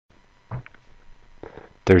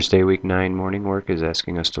Thursday week 9 morning work is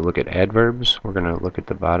asking us to look at adverbs. We're going to look at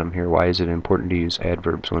the bottom here. Why is it important to use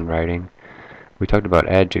adverbs when writing? We talked about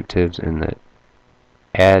adjectives, and the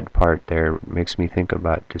add part there makes me think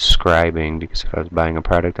about describing, because if I was buying a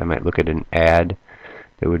product I might look at an ad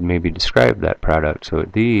that would maybe describe that product. So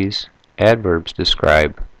these adverbs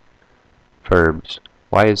describe verbs.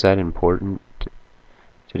 Why is that important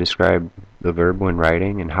to describe the verb when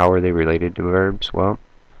writing, and how are they related to verbs? Well,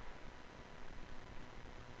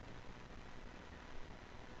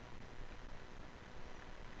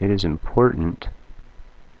 it is important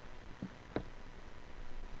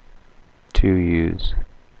to use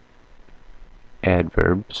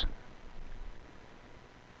adverbs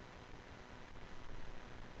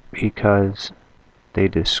because they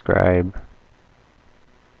describe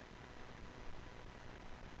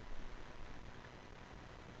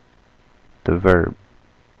the verbs.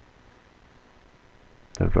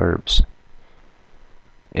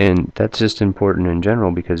 And that's just important in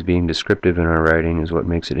general, because being descriptive in our writing is what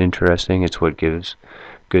makes it interesting. It's what gives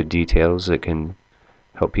good details that can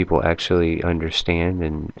help people actually understand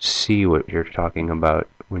and see what you're talking about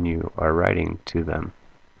when you are writing to them.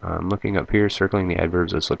 Looking up here, circling the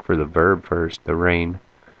adverbs, let's look for the verb first. The rain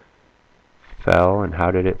fell, and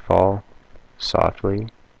how did it fall? Softly.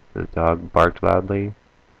 The dog barked loudly.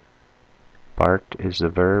 Barked is the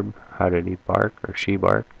verb. How did he bark or she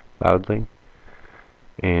bark? Loudly.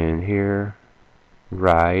 And here,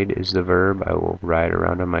 ride is the verb. I will ride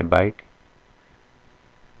around on my bike.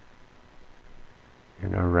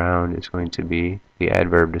 And around is going to be the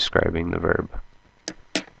adverb describing the verb.